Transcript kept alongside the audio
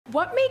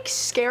What makes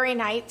scary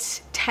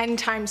nights 10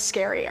 times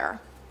scarier?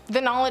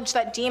 The knowledge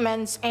that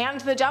demons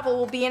and the devil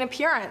will be in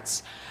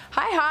appearance.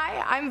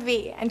 Hi, I'm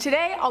V, and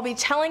today I'll be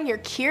telling your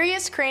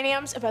curious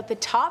craniums about the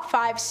top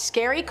 5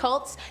 scary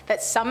cults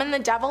that summon the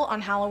devil on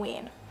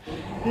Halloween.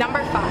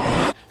 Number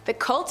 5. The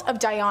Cult of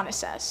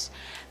Dionysus.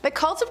 The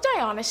Cult of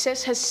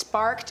Dionysus has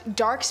sparked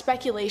dark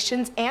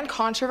speculations and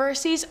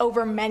controversies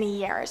over many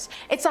years.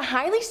 It's a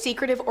highly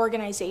secretive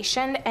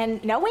organization,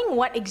 and knowing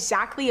what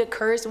exactly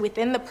occurs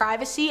within the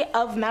privacy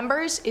of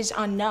members is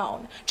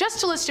unknown. Just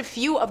to list a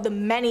few of the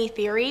many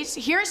theories,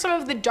 here are some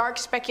of the dark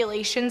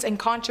speculations and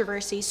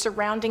controversies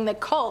surrounding the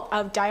Cult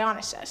of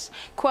Dionysus.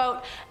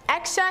 Quote,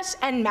 excess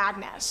and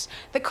madness.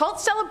 The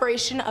cult's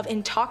celebration of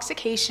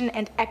intoxication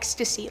and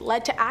ecstasy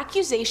led to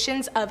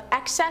accusations of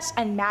excess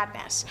and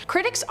madness.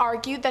 Critics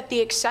argued that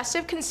the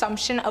excessive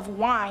consumption of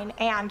wine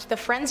and the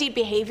frenzied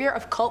behavior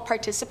of cult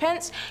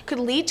participants could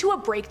lead to a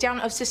breakdown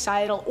of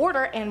societal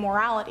order and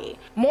morality,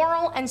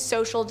 moral and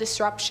social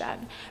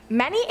disruption.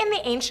 Many in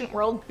the ancient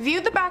world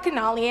viewed the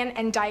Bacchanalian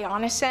and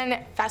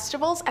Dionysian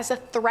festivals as a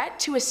threat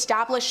to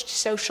established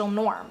social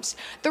norms.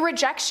 The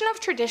rejection of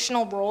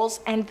traditional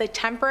roles and the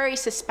temporary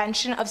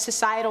suspension of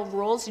societal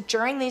rules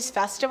during these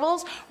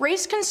festivals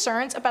raised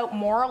concerns about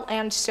moral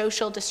and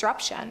social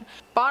disruption.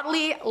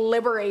 Bodily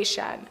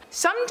liberation.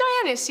 Some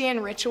Dionysian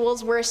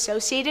rituals were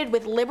associated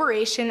with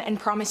liberation and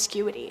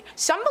promiscuity.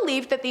 Some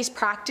believed that these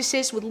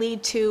practices would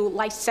lead to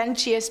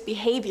licentious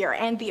behavior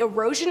and the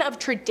erosion of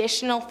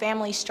traditional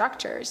family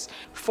structures.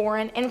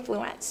 Foreign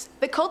influence.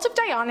 The cult of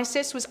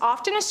Dionysus was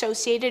often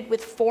associated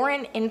with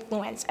foreign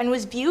influence and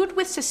was viewed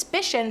with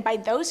suspicion by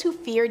those who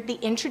feared the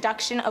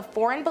introduction of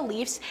foreign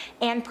beliefs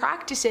and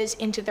practices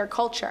into their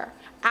culture.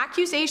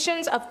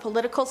 Accusations of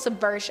political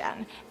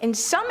subversion. In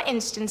some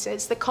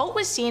instances, the cult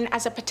was seen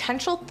as a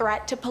potential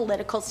threat to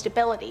political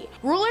stability.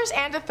 Rulers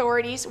and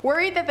authorities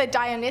worried that the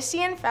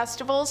Dionysian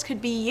festivals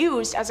could be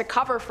used as a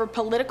cover for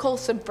political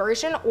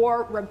subversion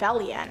or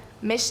rebellion.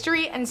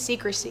 Mystery and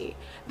secrecy.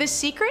 The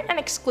secret and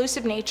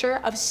exclusive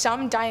nature of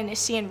some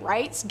Dionysian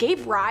rites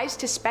gave rise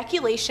to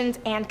speculations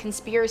and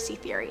conspiracy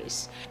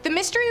theories. The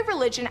mystery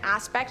religion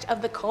aspect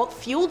of the cult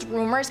fueled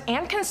rumors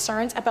and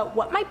concerns about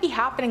what might be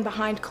happening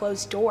behind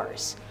closed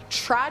doors.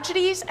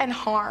 Tragedies and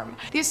harm.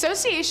 The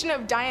association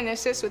of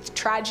Dionysus with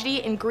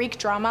tragedy in Greek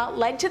drama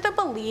led to the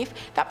belief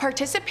that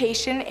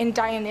participation in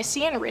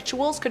Dionysian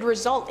rituals could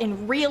result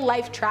in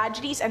real-life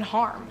tragedies and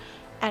harm.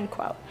 End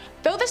quote.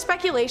 Though the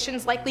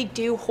speculations likely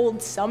do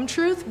hold some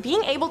truth,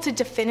 being able to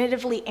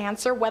definitively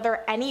answer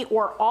whether any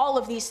or all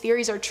of these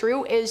theories are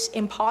true is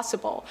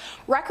impossible.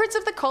 Records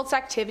of the cult's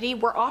activity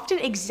were often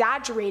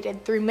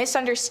exaggerated through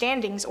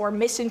misunderstandings or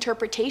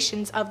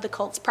misinterpretations of the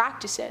cult's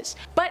practices.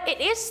 But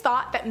it is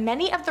thought that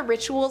many of the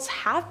rituals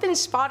have been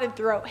spotted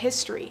throughout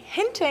history,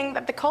 hinting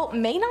that the cult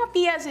may not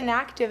be as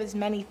inactive as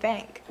many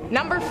think.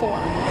 Number 4.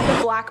 The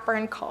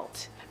Blackburn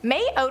Cult.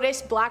 May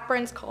Otis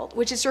Blackburn's cult,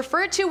 which is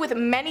referred to with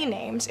many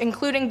names,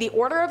 including the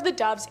Order of the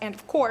Doves and,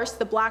 of course,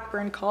 the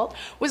Blackburn Cult,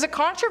 was a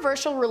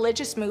controversial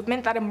religious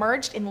movement that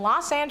emerged in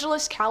Los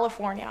Angeles,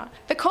 California.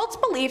 The cult's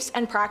beliefs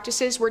and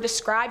practices were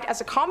described as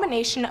a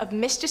combination of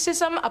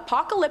mysticism,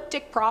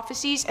 apocalyptic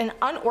prophecies, and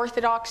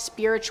unorthodox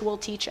spiritual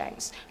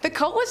teachings. The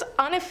cult was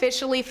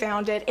unofficially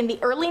founded in the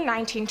early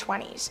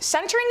 1920s,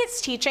 centering its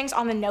teachings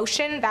on the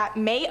notion that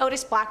May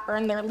Otis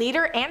Blackburn, their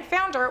leader and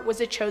founder, was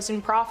a chosen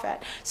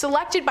prophet,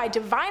 selected by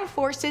divine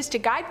forces to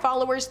guide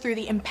followers through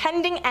the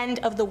impending end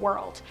of the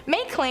world.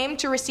 May claimed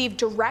to receive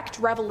direct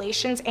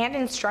revelations and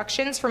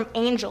instructions from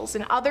angels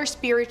and other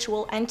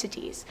spiritual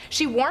entities.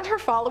 She warned her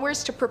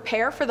followers to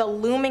prepare for the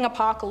looming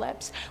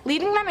apocalypse,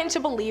 leading them into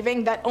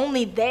believing that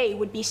only they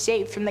would be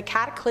saved from the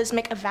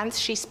cataclysmic events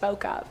she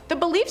spoke of. The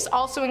beliefs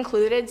also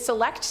included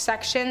select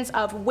sections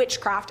of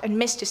witchcraft and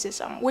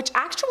mysticism, which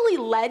actually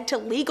led to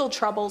legal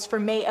troubles for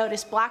May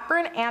Otis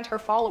Blackburn and her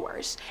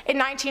followers. In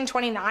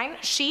 1929,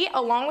 she,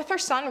 along with her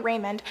son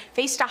Raymond,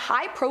 faced a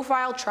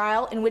high-profile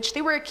trial in which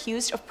they were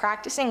accused of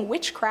practicing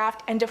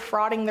witchcraft and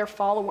defrauding their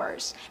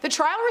followers. The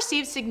trial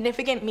received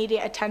significant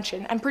media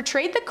attention and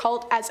portrayed the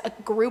cult as a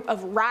group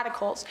of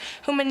radicals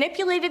who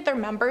manipulated their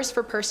members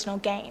for personal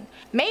gain.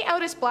 May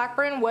Otis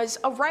Blackburn was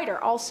a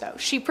writer also.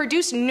 She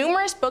produced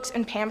numerous books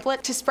and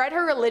pamphlets to spread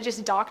her religious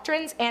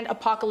doctrines and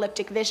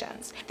apocalyptic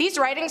visions. These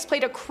writings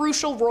played a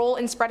crucial role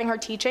in spreading her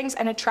teachings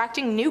and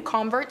attracting new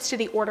converts to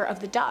the Order of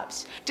the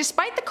Doves.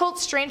 Despite the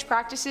cult's strange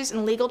practices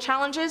and legal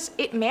challenges,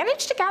 it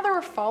managed to gather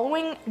a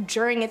following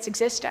during its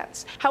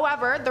existence.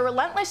 However, the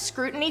relentless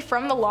scrutiny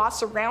from the law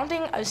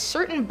surrounding a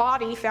certain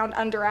body found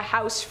under a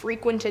house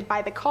frequented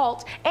by the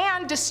cult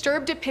and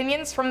disturbed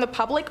opinions from the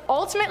public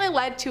ultimately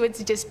led to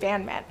its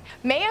disbandment.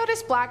 May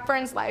Otis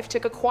Blackburn's life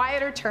took a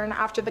quieter turn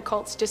after the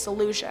cult's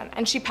dissolution,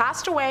 and she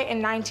passed away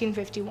in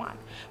 1951.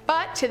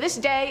 But to this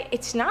day,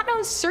 it's not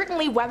known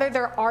certainly whether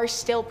there are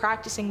still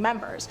practicing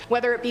members,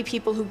 whether it be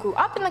people who grew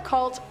up in the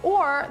cult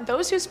or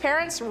those whose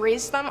parents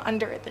raised them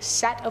under the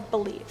set of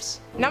beliefs.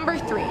 Number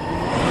 3.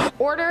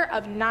 Order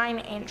of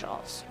Nine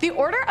Angels. The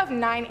Order of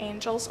Nine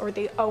Angels, or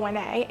the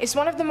ONA, is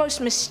one of the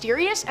most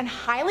mysterious and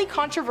highly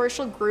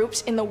controversial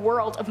groups in the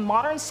world of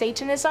modern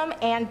Satanism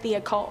and the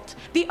occult.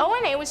 The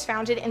ONA was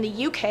founded in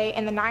the UK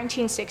in the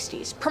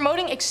 1960s,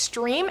 promoting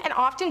extreme and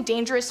often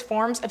dangerous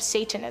forms of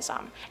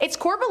Satanism. Its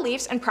core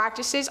beliefs and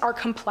practices are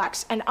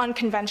complex and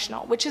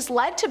unconventional, which has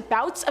led to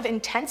bouts of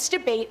intense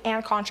debate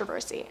and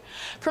controversy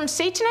from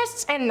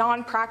Satanists and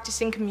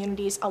non-practicing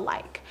communities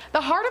alike.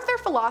 The heart of their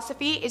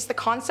philosophy is the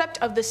concept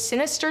of the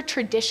sinister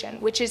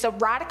tradition, which is a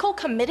radical,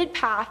 committed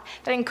path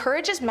that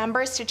encourages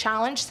members to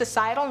challenge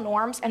societal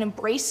norms and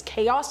embrace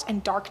chaos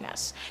and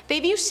darkness. They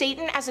view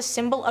Satan as a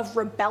symbol of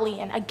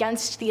rebellion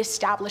against the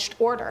established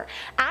order,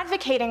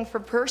 advocating for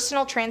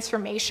personal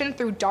transformation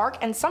through dark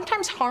and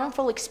sometimes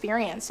harmful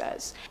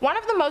experiences. One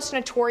of the most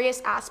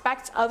notorious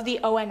aspects of the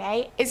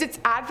ONA is its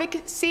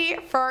advocacy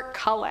for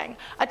culling,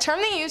 a term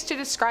they use to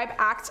describe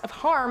acts of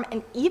harm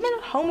and even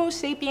Homo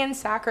sapien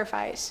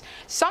sacrifice.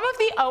 Some of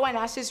the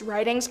ONS's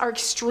writings are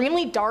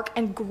extremely dark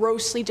and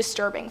grossly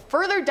disturbing,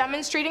 further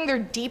demonstrating their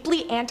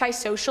deeply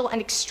antisocial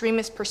and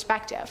extremist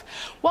perspective.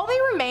 While they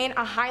remain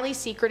a highly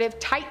secretive,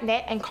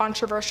 tight-knit, and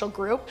controversial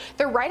group,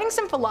 their writings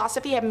and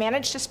philosophy have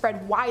managed to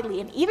spread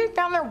widely and even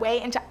found their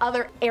way into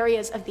other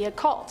areas of the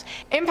occult,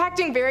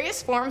 impacting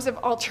various forms of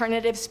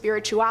alternative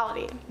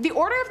spirituality. The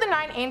Order of the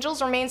Nine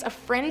Angels remains a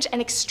fringe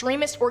and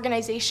extremist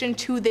organization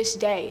to this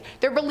day.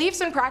 Their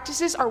beliefs and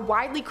practices are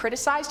widely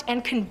criticized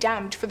and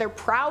condemned for their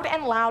proud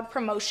and loud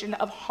promotion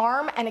of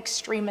harm and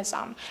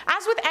extremism.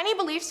 As with any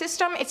belief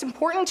system, it's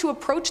important to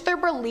approach their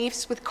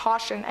beliefs with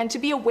caution and to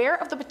be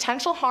aware of the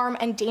potential harm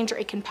and danger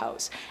it can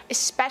pose,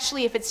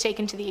 especially if it's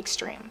taken to the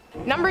extreme.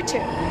 Number 2.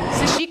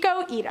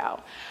 Sachiko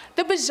Eto.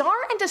 The bizarre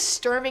and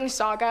disturbing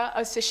saga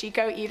of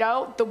Sachiko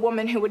Eto, the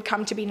woman who would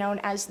come to be known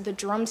as the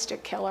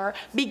Drumstick Killer,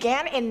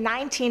 began in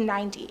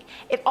 1990.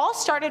 It all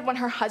started when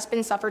her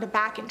husband suffered a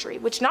back injury,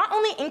 which not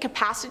only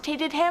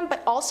incapacitated him,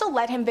 but also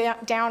led him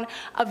down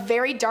a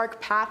very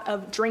dark path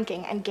of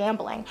drinking and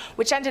gambling,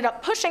 which ended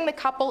up pushing the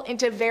couple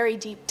into very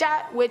deep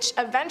debt, which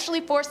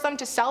eventually forced them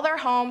to sell their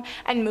home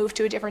and move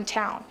to a different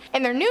town.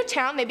 In their new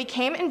town, they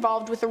became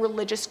involved with a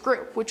religious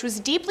group, which was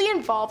deeply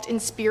involved in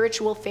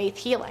spiritual faith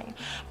healing.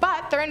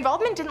 But their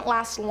involvement didn't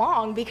last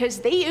long because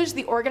they used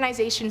the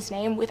organization's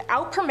name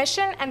without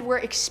permission and were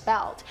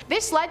expelled.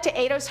 This led to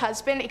Eto's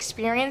husband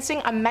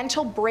experiencing a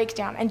mental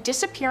breakdown and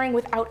disappearing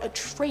without a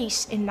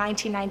trace in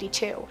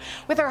 1992.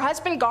 With her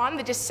husband gone,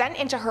 the descent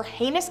into her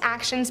heinous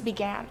actions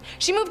began.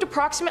 She moved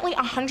approximately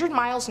 100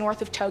 miles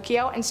north of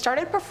Tokyo and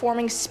started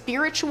performing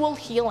spiritual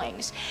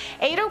healings.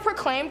 Eto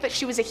proclaimed that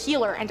she was a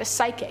healer and a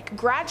psychic,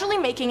 gradually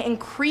making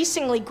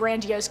increasingly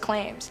grandiose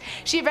claims.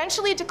 She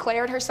eventually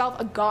declared herself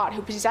a god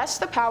who possessed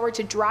the power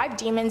to drive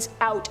demons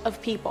out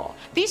of people.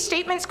 These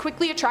statements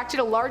quickly attracted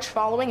a large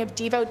following of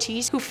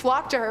devotees who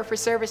flocked to her for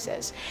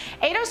services.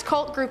 Eto's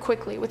cult grew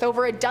quickly, with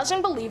over a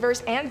dozen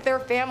believers and their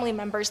family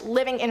members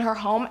living in her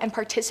home and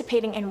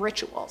participating in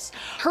rituals.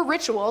 Her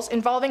rituals,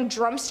 involving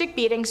drumstick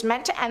beatings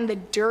meant to end the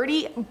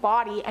dirty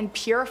body and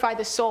purify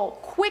the soul,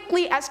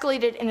 quickly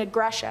escalated in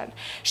aggression.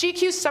 She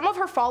accused some of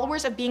her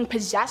followers of being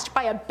possessed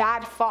by a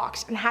bad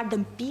fox and had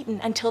them beaten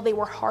until they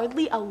were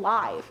hardly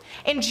alive.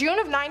 In June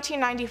of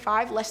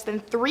 1995, less than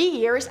 3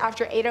 years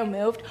after Eto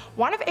moved,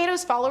 one of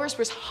Eto's followers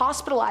was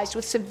hospitalized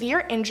with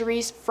severe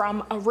injuries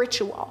from a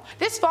ritual.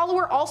 This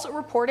follower also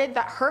reported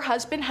that her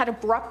husband had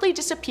abruptly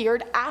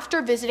disappeared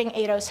after visiting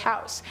Eto's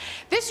house.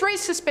 This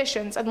raised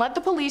suspicions and led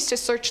the police to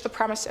search the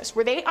premises,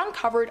 where they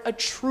uncovered a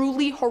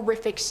truly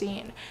horrific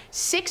scene.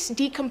 6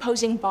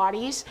 decomposing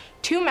bodies,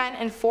 2 men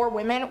and 4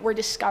 women, were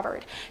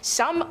discovered,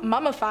 some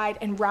mummified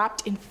and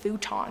wrapped in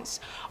futons.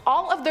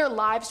 All of their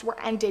lives were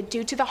ended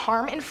due to the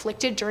harm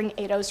inflicted during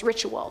Eto's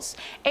rituals.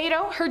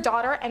 Eto, her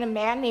daughter, and a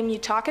man named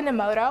Yutaka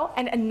Nemoto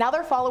and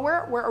another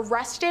follower were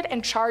arrested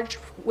and charged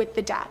with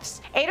the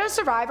deaths. Eto's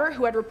survivor,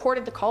 who had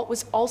reported the cult,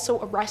 was also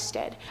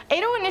arrested.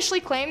 Eto initially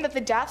claimed that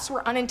the deaths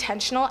were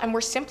unintentional and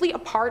were simply a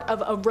part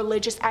of a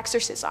religious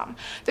exorcism.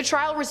 The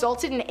trial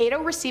resulted in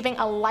Eto receiving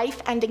a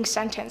life-ending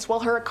sentence, while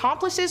her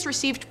accomplices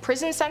received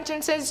prison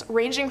sentences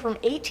ranging from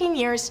 18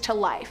 years to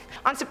life.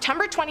 On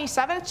September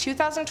 27,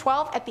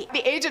 2012, at the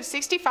age of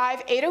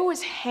 65, Eto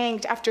was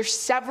hanged after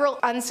several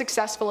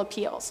unsuccessful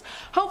appeals,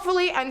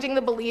 hopefully ending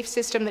the belief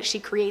system that she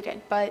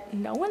created, but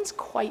no one's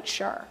quite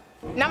sure.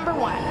 Number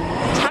 1.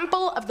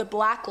 Temple of the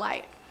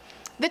Blacklight.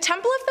 The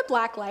Temple of the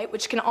Blacklight,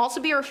 which can also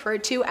be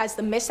referred to as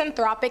the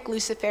Misanthropic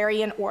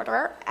Luciferian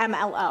Order,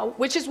 MLO,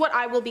 which is what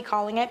I will be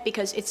calling it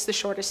because it's the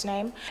shortest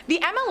name. The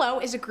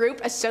MLO is a group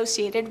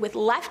associated with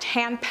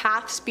left-hand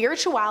path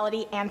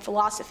spirituality and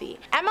philosophy.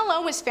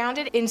 MLO was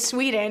founded in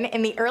Sweden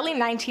in the early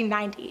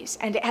 1990s,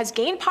 and it has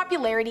gained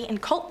popularity in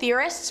cult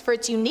theorists for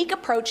its unique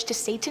approach to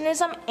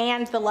Satanism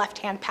and the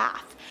left-hand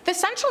path. The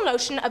central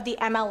notion of the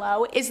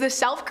MLO is the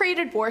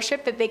self-created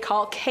worship that they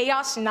call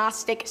Chaos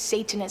Gnostic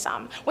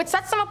Satanism. What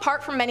sets them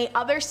apart from many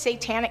other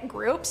satanic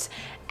groups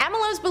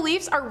MLO's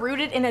beliefs are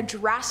rooted in a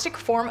drastic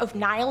form of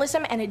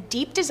nihilism and a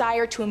deep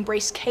desire to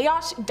embrace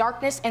chaos,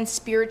 darkness, and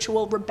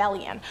spiritual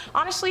rebellion.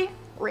 Honestly,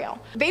 real.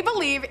 They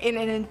believe in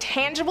an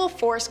intangible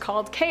force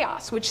called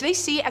chaos, which they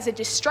see as a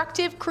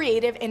destructive,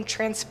 creative, and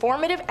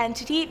transformative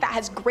entity that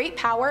has great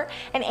power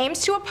and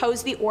aims to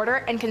oppose the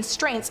order and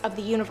constraints of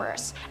the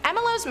universe.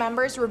 MLO's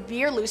members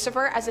revere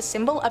Lucifer as a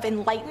symbol of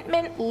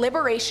enlightenment,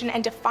 liberation,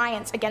 and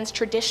defiance against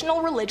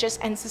traditional religious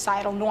and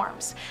societal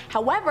norms.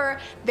 However,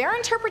 their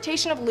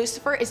interpretation of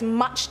Lucifer is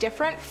much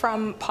different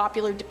from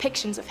popular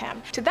depictions of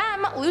him. To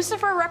them,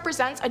 Lucifer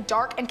represents a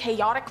dark and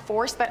chaotic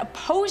force that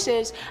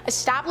opposes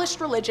established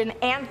religion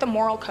and the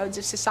moral codes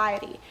of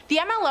society. The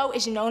MLO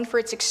is known for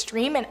its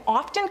extreme and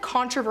often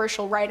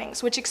controversial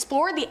writings, which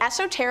explore the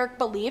esoteric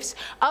beliefs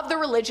of the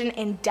religion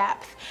in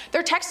depth.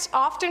 Their texts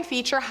often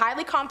feature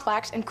highly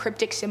complex and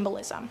cryptic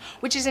symbolism,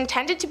 which is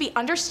intended to be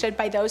understood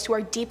by those who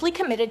are deeply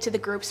committed to the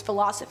group's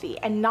philosophy,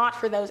 and not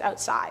for those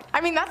outside.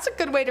 I mean, that's a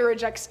good way to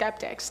reject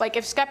skeptics. Like,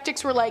 if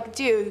skeptics were like,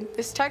 dude,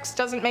 this text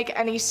doesn't make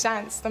any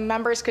sense, the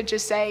members could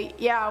just say,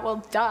 yeah,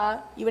 well,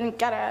 duh, you wouldn't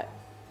get it.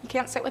 You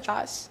can't sit with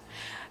us.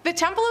 The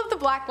Temple of the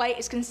Blacklight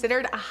is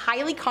considered a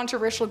highly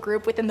controversial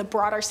group within the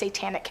broader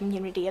satanic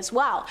community as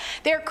well.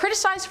 They are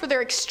criticized for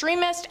their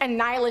extremist and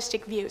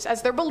nihilistic views,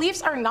 as their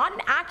beliefs are not an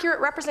accurate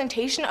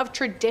representation of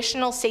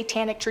traditional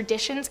satanic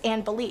traditions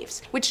and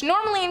beliefs, which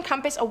normally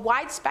encompass a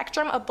wide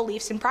spectrum of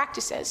beliefs and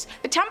practices.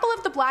 The Temple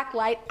of the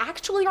Blacklight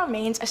actually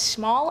remains a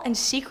small and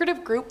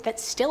secretive group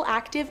that's still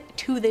active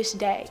to this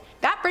day.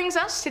 That brings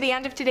us to the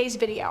end of today's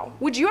video.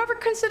 Would you ever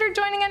consider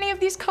joining any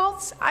of these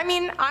cults? I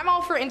mean, I'm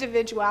all for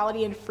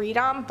individuality and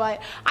freedom,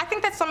 but I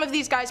think that some of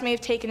these guys may have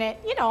taken it,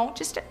 you know,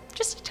 just a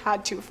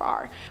tad too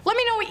far. Let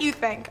me know what you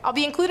think. I'll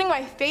be including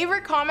my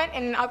favorite comment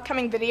in an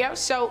upcoming video,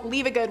 so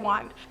leave a good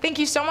one. Thank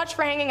you so much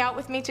for hanging out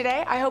with me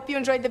today. I hope you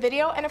enjoyed the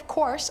video, and of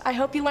course, I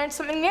hope you learned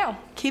something new.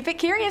 Keep it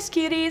curious,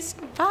 cuties.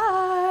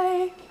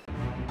 Bye!